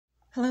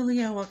Hello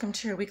Leo, welcome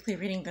to your weekly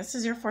reading. This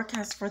is your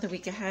forecast for the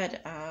week ahead,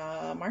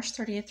 March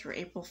 30th through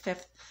April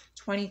 5th,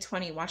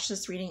 2020. Watch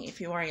this reading if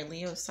you are a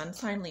Leo sun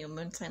sign, Leo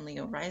moon sign,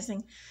 Leo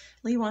rising,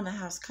 Leo on the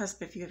house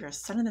cusp. If you have your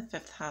sun in the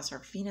 5th house or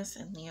Venus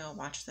in Leo,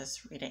 watch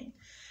this reading.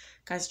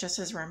 Guys, just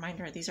as a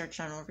reminder, these are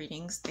general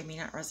readings. They may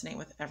not resonate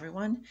with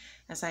everyone.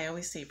 As I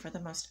always say, for the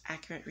most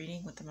accurate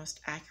reading with the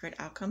most accurate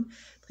outcome,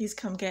 please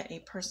come get a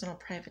personal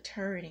private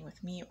tarot reading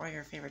with me or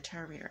your favorite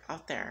tarot reader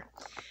out there.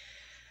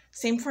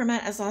 Same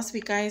format as last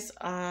week, guys,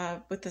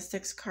 with the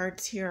 6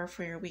 cards here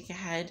for your week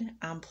ahead.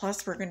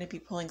 Plus, we're going to be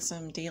pulling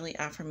some daily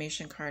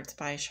affirmation cards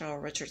by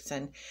Cheryl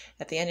Richardson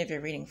at the end of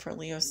your reading for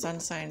Leo sun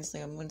signs,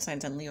 Leo moon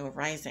signs, and Leo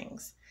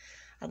risings.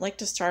 I'd like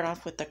to start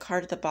off with the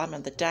card at the bottom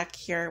of the deck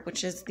here,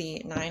 which is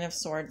the 9 of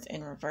Swords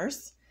in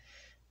reverse,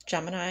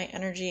 Gemini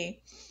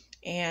energy.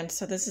 And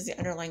so this is the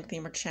underlying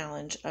theme or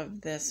challenge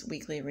of this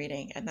weekly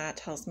reading. And that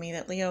tells me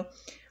that, Leo,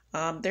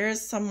 there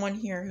is someone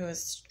here who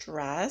is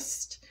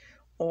stressed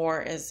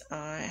or is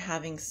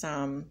having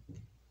some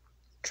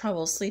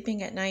trouble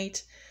sleeping at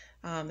night.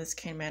 This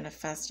can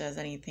manifest as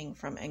anything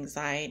from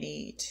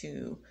anxiety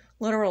to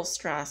literal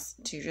stress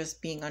to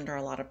just being under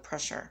a lot of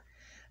pressure.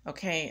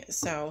 Okay,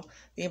 so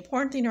the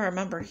important thing to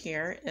remember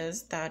here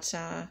is that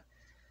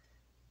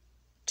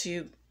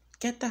to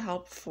get the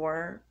help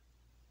for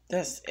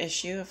this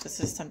issue, if this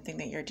is something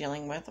that you're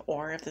dealing with,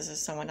 or if this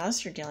is someone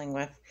else you're dealing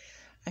with,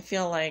 I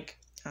feel like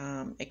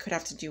it could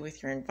have to do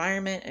with your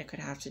environment. It could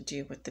have to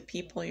do with the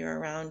people you're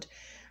around.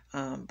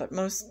 But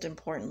most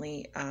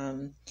importantly,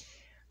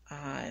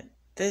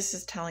 this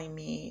is telling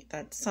me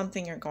that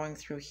something you're going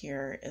through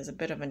here is a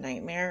bit of a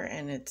nightmare,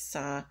 and it's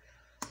I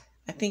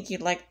think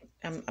you'd like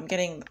I'm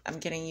getting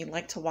you'd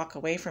like to walk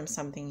away from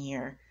something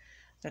here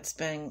that's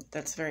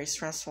very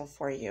stressful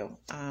for you.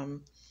 All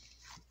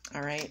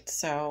right,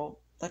 so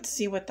let's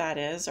see what that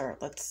is, or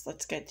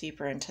let's get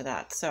deeper into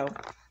that. So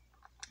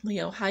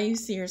Leo, how you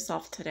see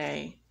yourself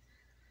today.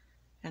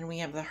 And we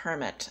have the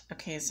Hermit.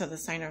 Okay, so the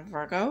sign of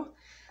Virgo.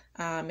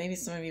 Maybe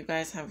some of you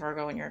guys have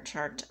Virgo in your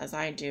chart, as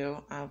I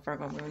do,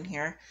 Virgo moon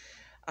here.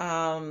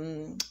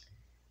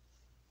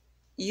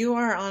 You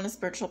are on a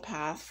spiritual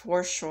path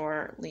for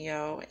sure,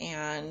 Leo,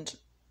 and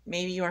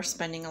maybe you are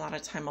spending a lot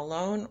of time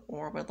alone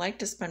or would like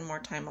to spend more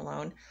time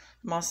alone.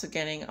 I'm also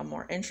getting a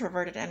more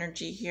introverted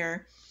energy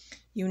here.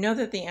 You know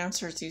that the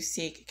answers you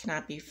seek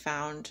cannot be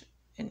found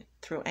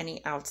through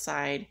any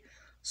outside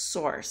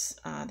source.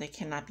 They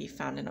cannot be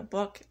found in a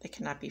book. They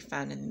cannot be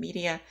found in the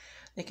media.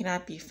 They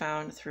cannot be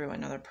found through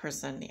another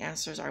person. The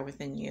answers are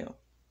within you.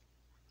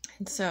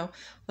 And so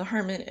the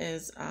Hermit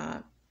is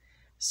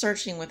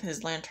searching with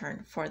his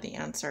lantern for the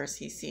answers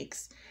he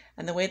seeks.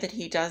 And the way that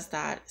he does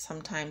that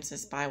sometimes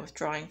is by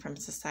withdrawing from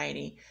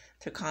society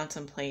to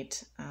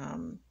contemplate,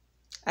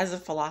 as a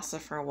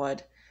philosopher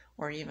would,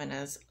 or even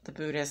as the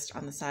Buddhist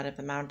on the side of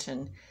the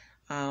mountain.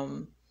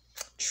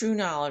 True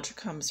knowledge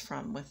comes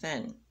from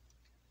within.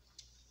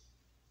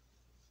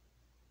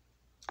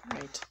 All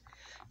right.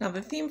 Now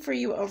the theme for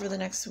you over the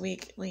next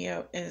week,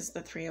 Leo, is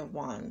the 3 of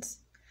Wands.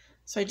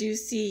 So I do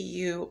see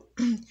you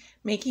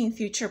making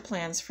future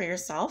plans for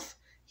yourself.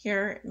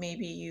 Here,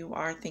 maybe you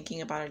are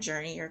thinking about a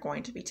journey you're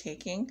going to be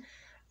taking.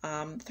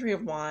 3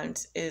 of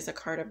Wands is a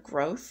card of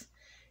growth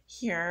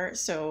here.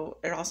 So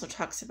it also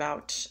talks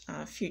about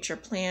future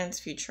plans,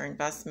 future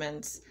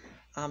investments,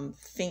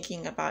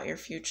 thinking about your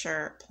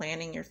future,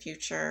 planning your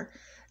future,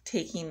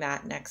 taking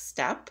that next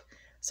step.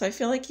 So I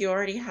feel like you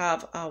already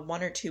have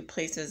 1 or 2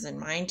 places in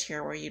mind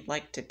here where you'd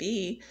like to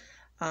be.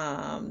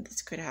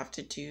 This could have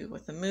to do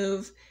with a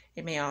move.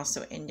 It may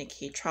also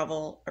indicate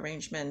travel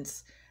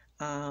arrangements.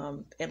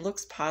 It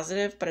looks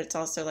positive, but it's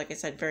also, like I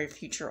said, very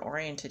future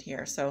oriented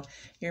here. So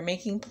you're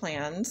making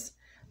plans.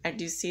 I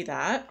do see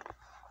that.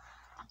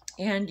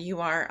 And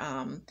you are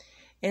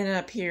in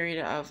a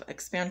period of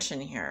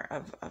expansion here,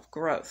 of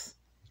growth.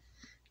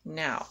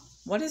 Now,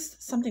 what is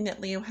something that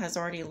Leo has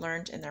already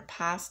learned in their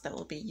past that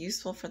will be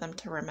useful for them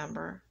to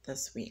remember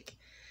this week?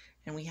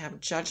 And we have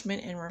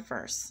Judgment in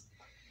reverse.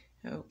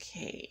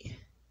 Okay.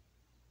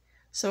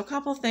 So a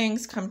couple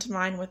things come to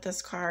mind with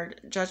this card.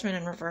 Judgment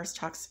in reverse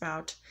talks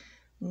about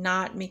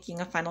not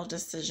making a final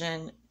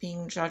decision,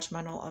 being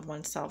judgmental of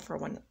oneself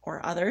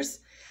or others.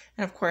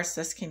 And of course,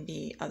 this can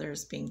be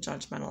others being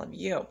judgmental of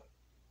you.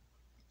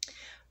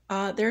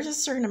 There's a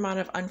certain amount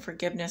of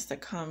unforgiveness that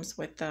comes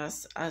with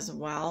this as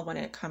well when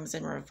it comes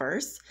in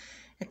reverse.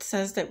 It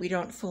says that we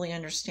don't fully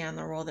understand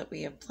the role that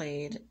we have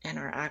played in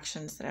our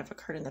actions that have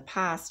occurred in the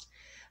past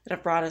that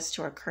have brought us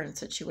to our current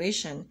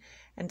situation.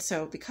 And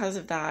so because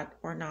of that,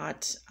 we're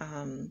not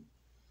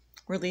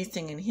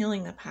releasing and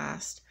healing the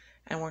past,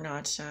 and we're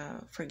not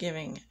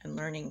forgiving and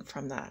learning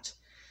from that.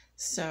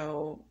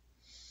 So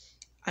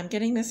I'm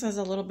getting this as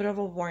a little bit of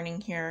a warning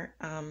here.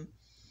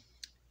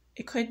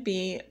 It could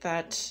be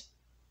that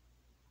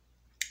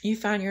you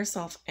found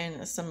yourself in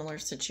a similar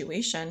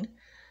situation,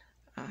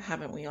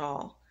 haven't we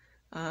all?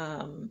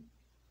 And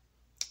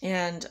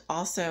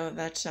also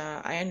that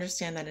I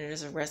understand that it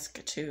is a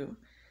risk to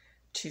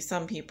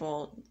some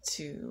people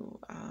to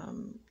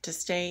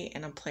stay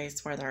in a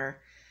place where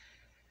they're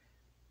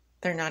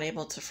they're not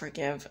able to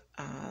forgive,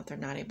 they're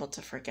not able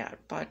to forget,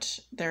 but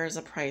there is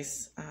a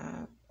price,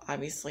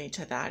 obviously,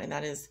 to that, and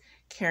that is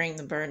carrying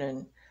the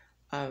burden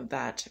of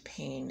that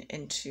pain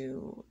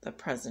into the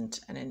present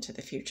and into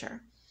the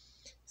future.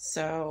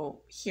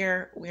 So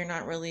here we're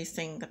not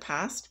releasing the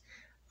past.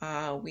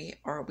 What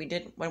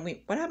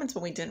happens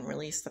when we didn't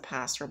release the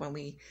past, or when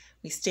we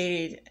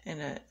stayed in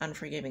an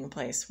unforgiving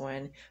place,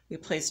 when we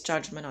placed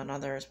judgment on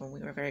others, when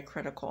we were very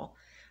critical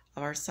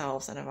of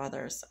ourselves and of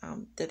others?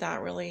 Did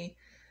that really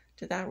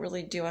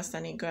do us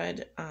any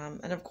good?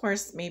 And of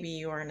course, maybe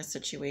you are in a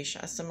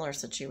similar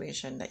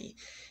situation, that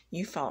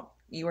you felt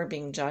you were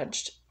being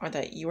judged, or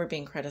that you were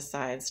being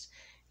criticized,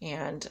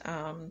 and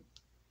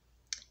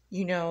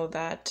you know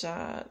that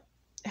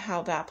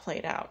how that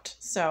played out.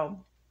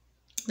 So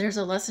there's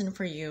a lesson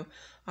for you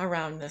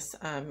around this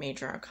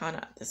major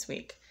arcana this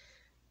week,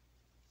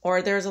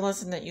 or there's a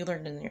lesson that you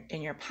learned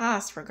in your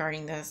past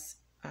regarding this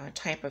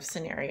type of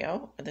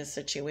scenario, this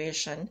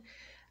situation,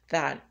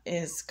 that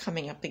is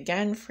coming up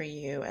again for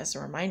you as a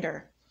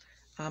reminder.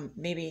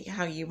 Maybe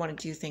how you want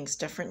to do things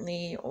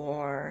differently,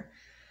 or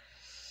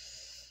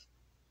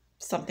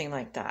something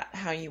like that,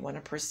 how you want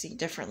to proceed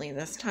differently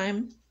this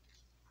time.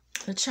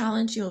 The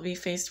challenge you'll be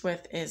faced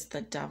with is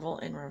the Devil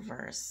in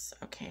reverse.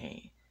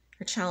 Okay.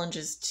 Your challenge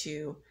is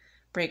to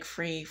break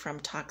free from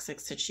toxic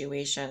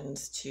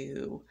situations,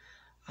 to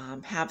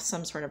have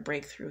some sort of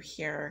breakthrough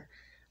here.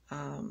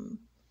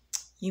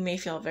 You may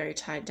feel very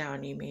tied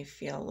down. You may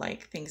feel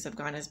like things have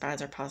gone as bad as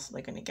they're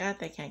possibly going to get.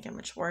 They can't get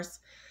much worse.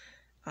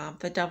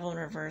 The Devil in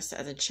reverse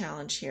as a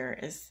challenge here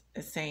is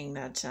saying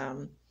that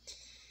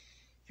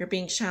you're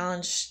being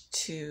challenged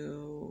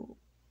to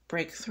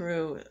break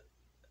through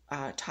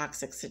a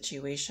toxic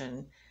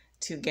situation,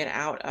 to get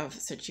out of a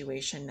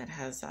situation that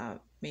has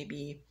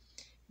maybe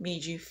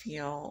made you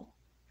feel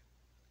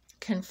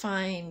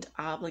confined,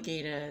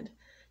 obligated,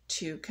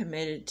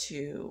 committed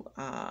to,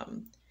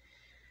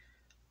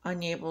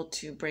 unable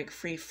to break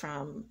free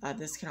from.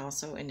 This can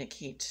also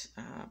indicate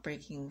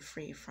breaking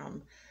free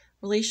from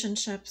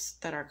relationships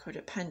that are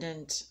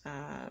codependent,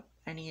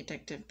 any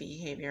addictive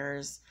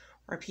behaviors,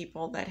 or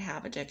people that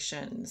have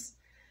addictions.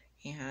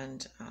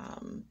 And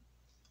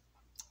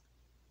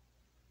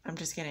I'm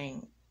just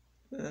getting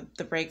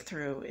the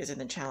breakthrough is in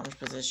the challenge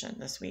position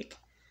this week.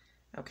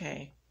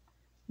 Okay.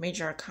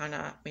 Major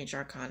arcana, major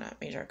arcana,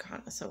 major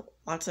arcana. So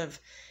lots of,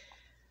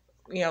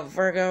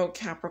 Virgo,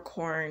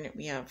 Capricorn.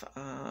 We have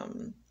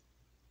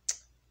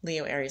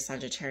Leo, Aries,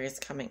 Sagittarius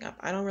coming up.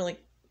 I don't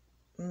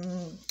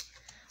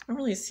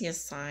really see a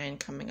sign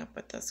coming up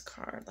with this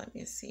card. Let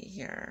me see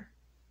here.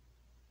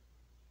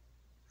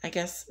 I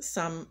guess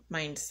some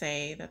might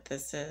say that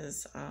this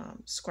is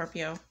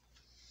Scorpio.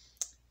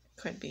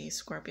 Could be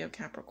Scorpio,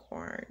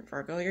 Capricorn,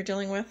 Virgo you're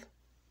dealing with.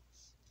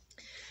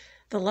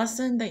 The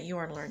lesson that you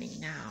are learning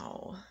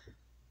now.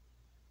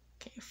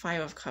 Okay,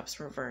 5 of Cups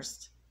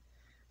reversed.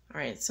 All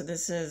right, so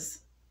this is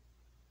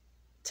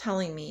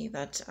telling me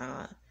that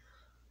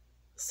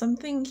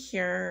something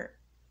here,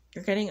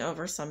 you're getting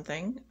over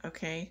something,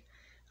 okay?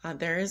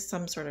 There is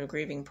some sort of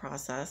grieving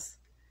process,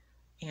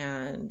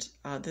 and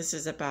this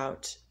is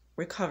about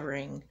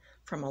recovering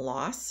from a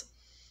loss.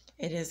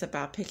 It is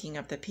about picking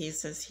up the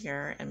pieces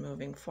here and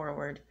moving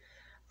forward,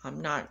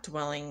 not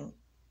dwelling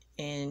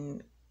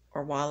in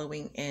or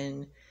wallowing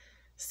in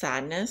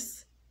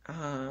sadness.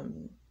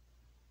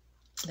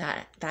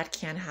 That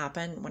can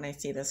happen when I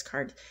see this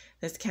card.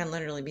 This can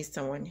literally be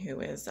someone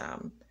who is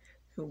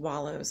who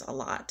wallows a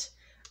lot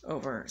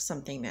over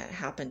something that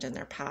happened in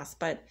their past,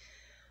 but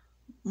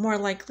more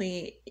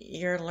likely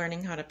you're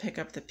learning how to pick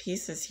up the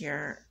pieces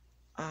here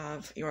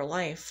of your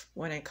life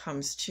when it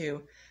comes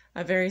to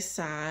a very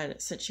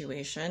sad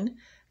situation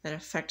that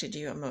affected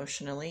you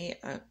emotionally,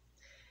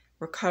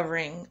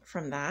 recovering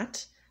from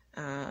that.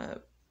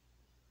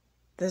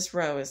 This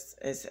row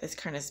is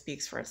kind of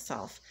speaks for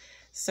itself.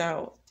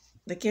 So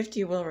the gift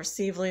you will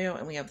receive, Leo,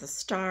 and we have the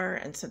Star,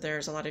 and so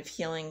there's a lot of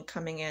healing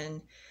coming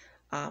in.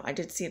 I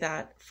did see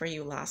that for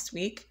you last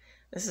week.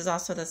 This is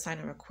also the sign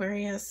of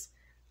Aquarius.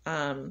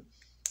 I'm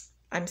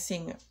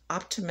seeing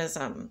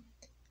optimism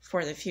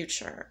for the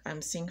future.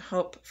 I'm seeing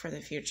hope for the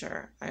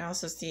future. I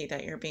also see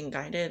that you're being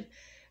guided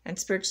and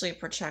spiritually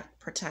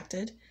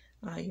protected.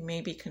 You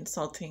may be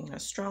consulting an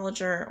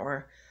astrologer,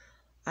 or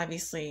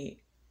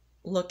obviously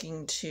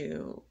looking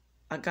to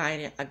a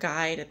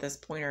guide at this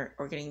point,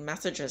 or getting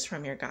messages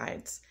from your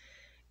guides.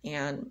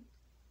 And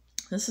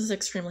this is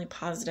extremely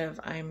positive.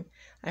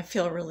 I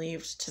feel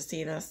relieved to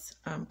see this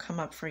come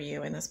up for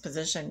you in this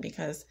position,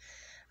 because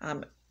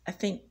I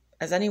think,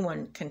 as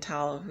anyone can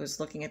tell who's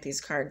looking at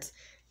these cards,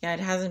 yeah, it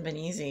hasn't been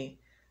easy.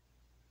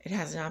 It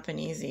has not been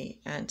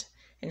easy. And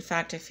in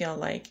fact, I feel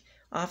like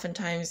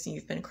oftentimes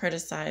you've been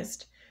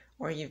criticized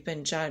or you've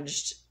been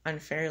judged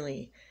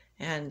unfairly.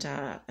 And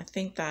I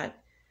think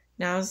that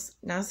now's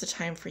the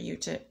time for you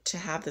to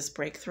have this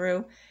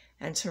breakthrough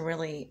and to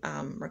really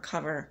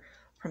recover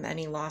from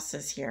any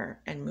losses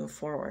here and move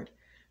forward.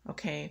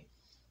 Okay.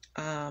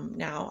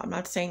 Now, I'm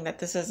not saying that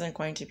this isn't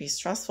going to be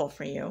stressful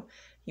for you.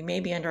 You may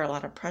be under a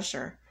lot of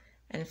pressure.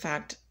 In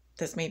fact,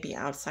 this may be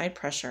outside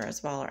pressure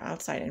as well, or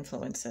outside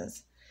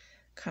influences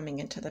coming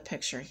into the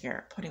picture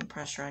here, putting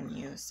pressure on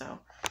you. So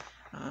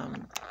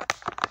I'm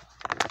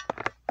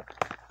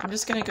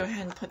just going to go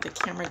ahead and put the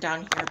camera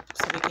down here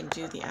so we can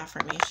do the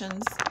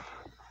affirmations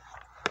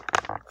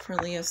for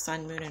Leo,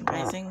 Sun, Moon, and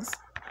Risings.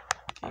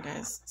 Okay,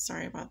 guys,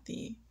 sorry about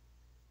the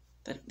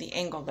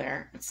angle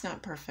there. It's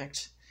not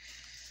perfect.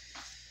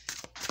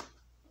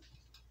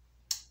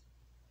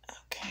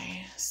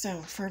 Okay,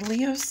 so for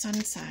Leo sun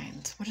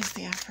signs, what is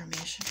the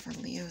affirmation for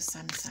Leo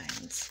sun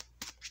signs?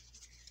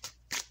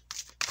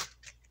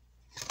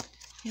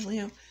 Hey,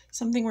 Leo,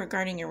 something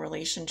regarding your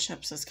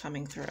relationships is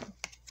coming through.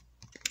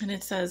 And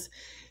it says,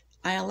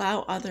 I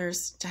allow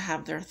others to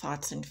have their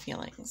thoughts and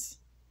feelings.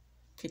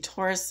 Okay,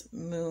 Taurus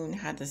moon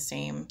had the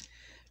same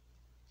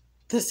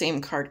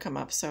card come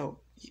up. So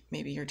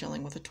maybe you're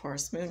dealing with a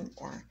Taurus moon,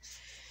 or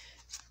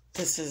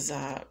this is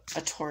a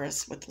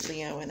Taurus with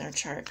Leo in their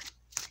chart.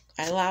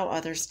 I allow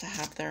others to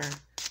have their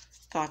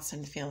thoughts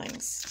and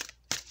feelings.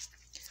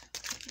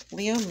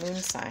 Leo moon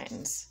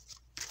signs.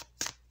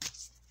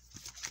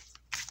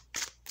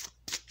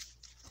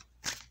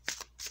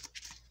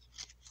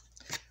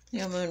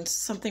 Leo moon,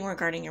 something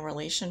regarding your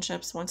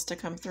relationships wants to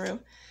come through.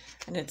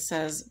 And it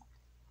says,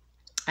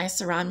 I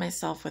surround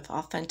myself with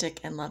authentic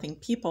and loving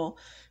people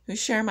who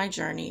share my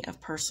journey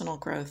of personal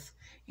growth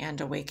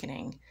and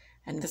awakening.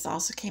 And this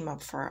also came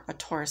up for a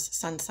Taurus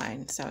sun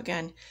sign. So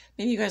again,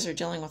 maybe you guys are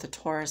dealing with a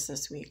Taurus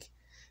this week,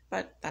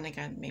 but then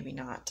again, maybe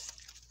not.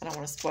 I don't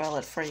want to spoil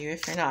it for you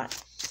if you're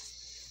not.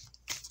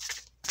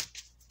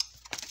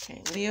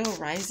 Okay, Leo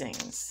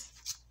risings.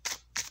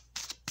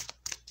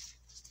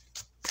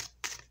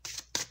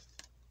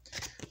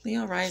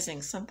 Leo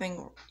rising,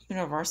 something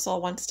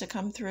universal wants to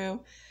come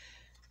through.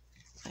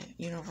 A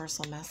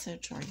universal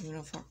message or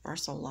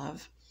universal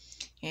love.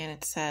 And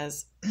it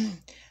says,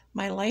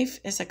 my life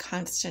is a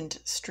constant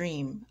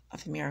stream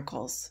of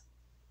miracles.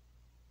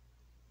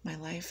 My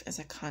life is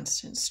a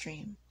constant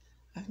stream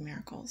of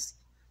miracles.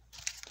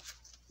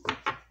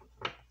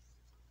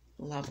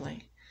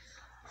 Lovely.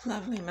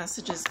 Lovely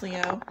messages,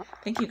 Leo.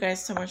 Thank you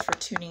guys so much for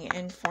tuning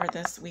in for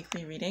this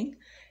weekly reading.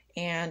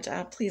 And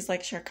please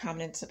like, share,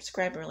 comment, and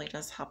subscribe. It really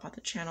does help out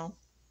the channel.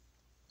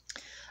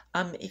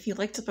 If you'd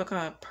like to book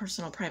a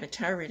personal private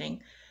tarot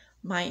reading,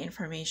 my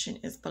information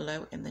is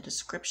below in the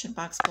description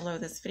box below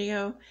this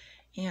video.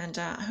 And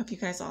I hope you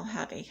guys all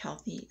have a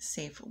healthy,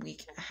 safe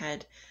week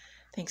ahead.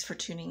 Thanks for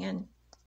tuning in.